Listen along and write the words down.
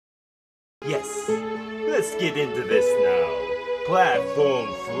Yes, let's get into this now.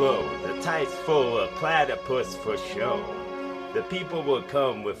 Platform flow, the tight's full of platypus for show. The people will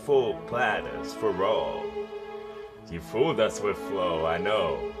come with full platters for all. You fooled us with flow, I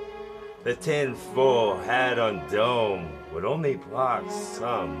know. The 10-full hat on dome would only block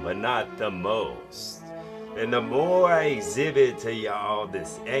some, but not the most. And the more I exhibit to y'all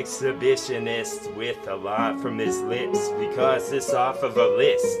this exhibitionist with a lot from his lips, because it's off of a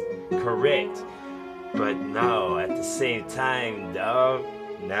list, correct. But no, at the same time, dog,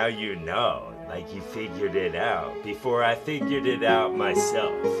 now you know, like you figured it out, before I figured it out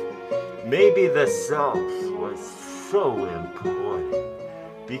myself. Maybe the self was so important,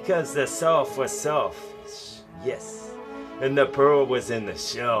 because the self was selfish, yes, and the pearl was in the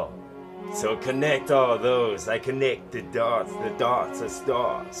shell. So connect all those, I connect the dots are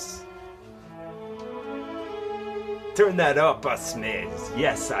stars. Turn that up a smidge,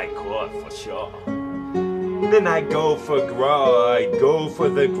 yes I could for sure. Then I go for graw, I go for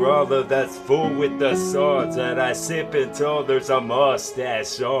the growler that's full with the swords that I sip until there's a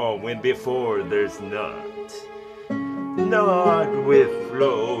mustache on when before there's not. Nod with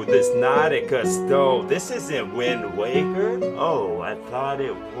flow, this Nautica stole. This isn't Wind Waker? Oh, I thought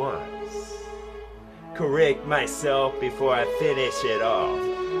it was. Correct myself before I finish it off.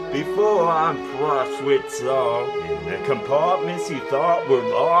 Before I'm flush with song. In the compartments you thought were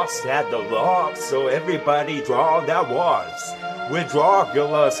lost had the lock, so everybody draw that was. With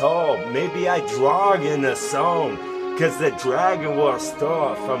Dracula's home, maybe I drog in a song, cause the dragon will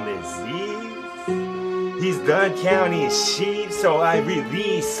start from his Z's. He's done counting sheep, so I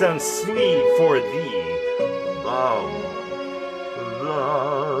release some sweet for thee.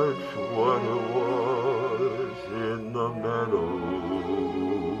 That's what it was in the meadow.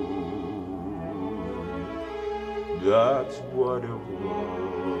 That's what it was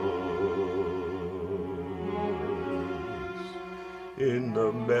in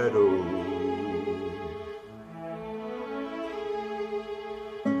the meadow.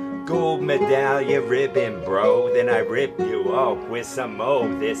 Gold medallion ribbon, bro. Then I rip you off with some more.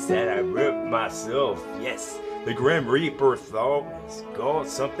 This that I ripped myself. Yes, the Grim Reaper thought it's got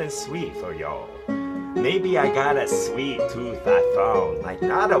something sweet for y'all. Maybe I got a sweet tooth I found. Like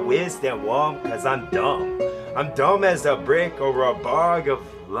not a wisdom one, cause I'm dumb. I'm dumb as a brick or a bog of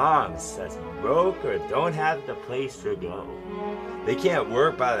lungs that's broke or don't have the place to go. They can't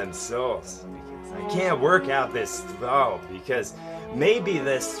work by themselves because I can't work out this straw because maybe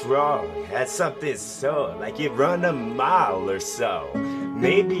this straw had something so like it run a mile or so.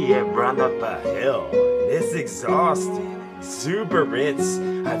 Maybe it run up a hill and it's exhausted. Exuberance,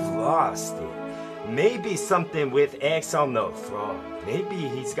 I've lost it. Maybe something with X on the front. Maybe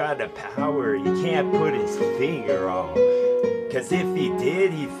he's got a power he can't put his finger on. Cause if he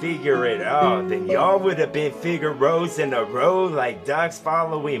did, he'd figure it out. Then y'all would have been Figaro's in a row like ducks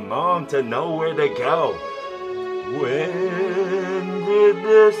following mom to know where to go. When did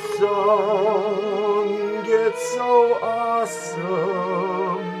this song get so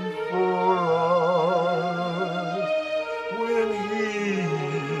awesome for us? When he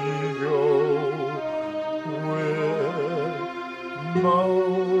Mo,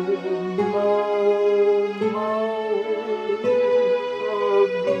 of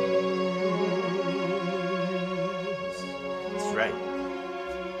these. That's right.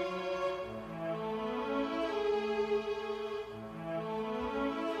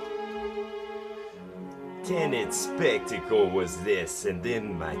 Tenant spectacle was this, and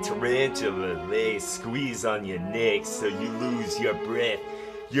then my tarantula lay squeeze on your neck so you lose your breath.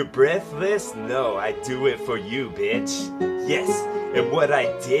 You're breathless? No, I do it for you, bitch. Yes, and what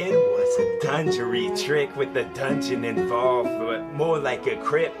I did was a dungery trick with the dungeon involved, but more like a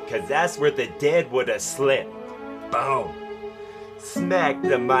crypt, cause that's where the dead would've slipped. Boom. Smack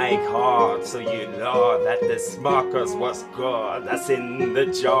the mic hard so you know that the smokers was good. That's in the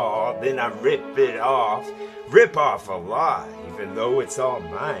jaw, then I rip it off. Rip off a lot, even though it's all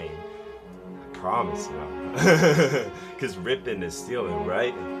mine. Promise you. Cause ripping is stealing,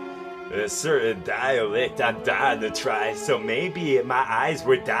 right? A certain dialect I'm dying to try, so maybe my eyes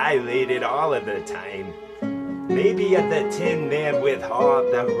were dilated all of the time. Maybe at the Tin Man with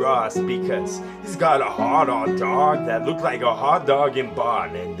heart that rust, because he's got a hard on dog that looked like a hot dog in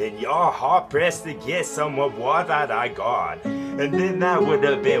barn, and then you're hard pressed to get some of what that I got. And then that would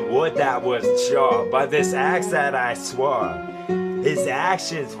have been wood that was sharp by this axe that I swung. His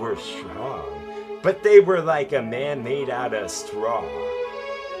actions were strong, but they were like a man made out of straw.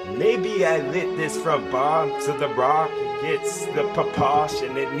 Maybe I lit this from bomb to the rock. It gets the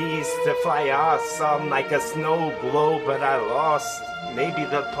propulsion it needs to fly off. Some like a snow globe, but I lost. Maybe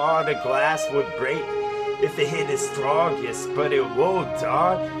the part of glass would break if it hit its strongest, but it won't,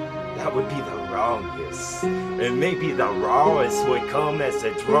 dog. That would be the wrongest. And maybe the rawest would come as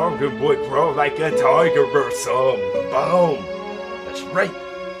a dragon would grow like a tiger or some. Boom. That's right.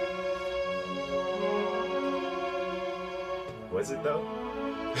 Was it though?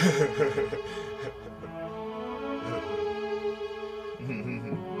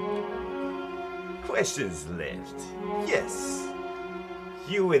 Questions left. Yes.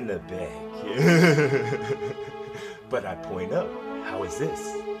 You in the back. But I point up. How is this?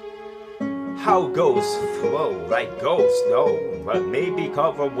 How ghosts flow like ghosts, no. But maybe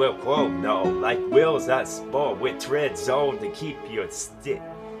cover will grow, no. Like wheels that sport with treads on to keep your stick.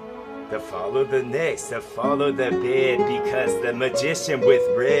 To follow the next, to follow the bed, because the magician with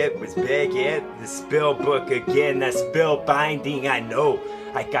red was begging the spell book again. That spell binding, I know.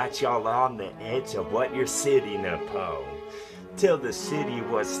 I got y'all on the edge of what you're sitting upon. Till the city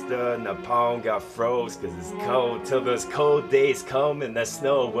was stunned upon, got froze cause it's cold. Till those cold days come and the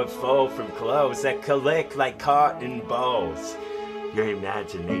snow would fall from clothes that collect like cotton balls. Your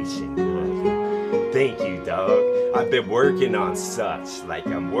imagination good. Thank you, dog. I've been working on such, like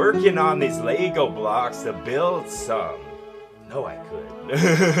I'm working on these Lego blocks to build some. No, I could.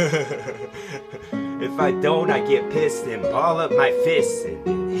 If I don't, I get pissed and ball up my fists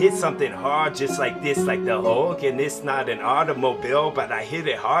and hit something hard just like this, like the Hulk. And it's not an automobile, but I hit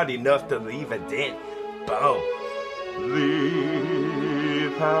it hard enough to leave a dent. Boom.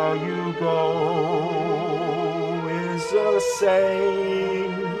 Leave how you go is a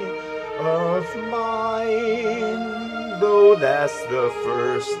saying of mine, though that's the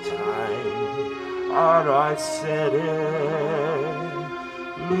first time I said it.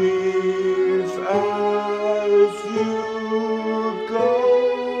 Leave as you go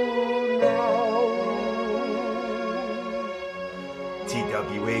now.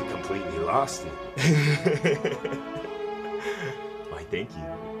 TWA completely lost it. Why, thank you.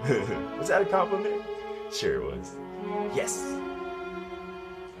 Was that a compliment? Sure it was. Yes.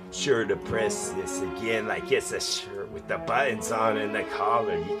 Sure to press this again like it's a shirt with the buttons on and the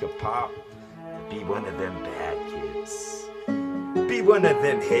collar you could pop. Be one of them bad kids. Be one of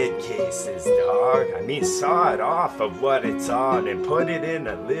them head cases, dog. I mean, saw it off of what it's on and put it in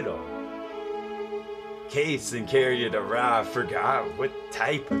a little case and carry it around. Forgot what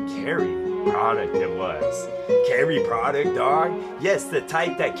type of carry product it was. Carry product, dog? Yes, the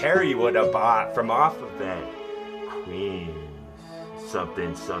type that Carrie would have bought from off of that Queen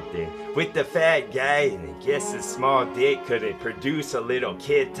something with the fat guy, and I guess a small dick couldn't produce a little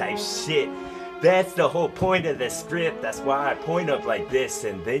kid type shit. That's the whole point of the script. That's why I point up like this,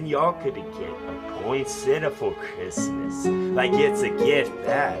 and then y'all could get a poinsettia for Christmas. Like it's a gift.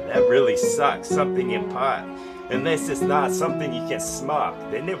 That really sucks. Something in pot. Unless it's not something you can smoke.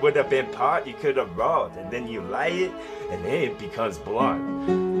 Then it would have been pot you could have rolled, and then you light it, and then it becomes blunt.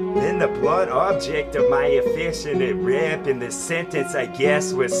 Then the blunt object of my affectionate rap in this sentence, I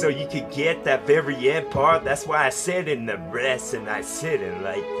guess, was so you could get that very end part. That's why I said in the rest, and I said it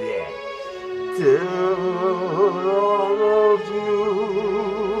like that. Till all of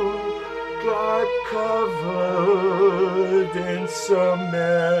you got covered in cement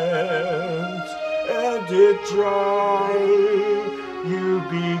and it dry, you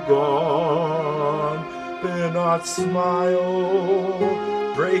be gone, but not smile.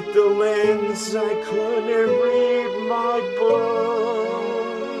 Break the lens, I couldn't read my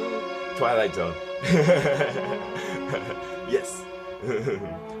book. Twilight Zone. Yes.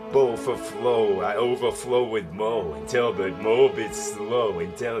 Bowl for flow, I overflow with mo until the mo bit slow,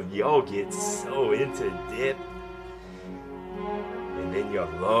 until y'all get so into dip, and then your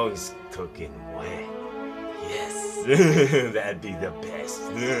lungs cooking wet. Yes, that'd be the best.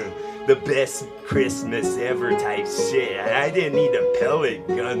 The best Christmas ever type shit. I didn't need a pellet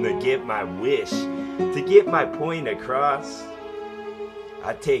gun to get my wish. To get my point across,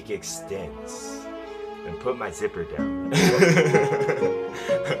 I take extents and put my zipper down.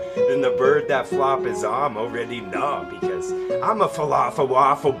 Then the bird that flop his arm already know, because I'm a falafel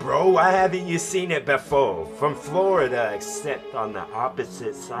waffle, bro. Why haven't you seen it before? From Florida, except on the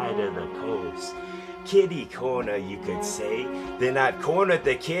opposite side of the coast. Kitty corner, you could say. Then I've cornered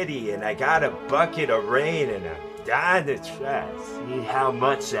the kitty and I got a bucket of rain and I'm dying to try. See how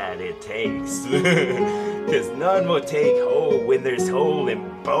much that it takes. Cause none will take hold when there's hole in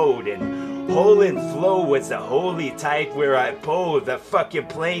boat, and hole in flow was the holy type where I pull the fucking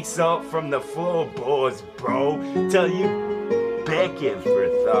planks up from the floorboards, bro. Till you begging for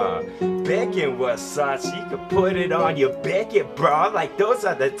thaw. Begging was such you could put it on your begging, bra. Like those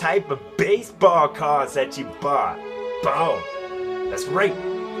are the type of baseball cards that you bought. Boom. That's right.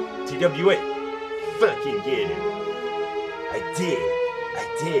 TWA. Fucking get him. I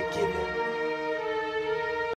did get him.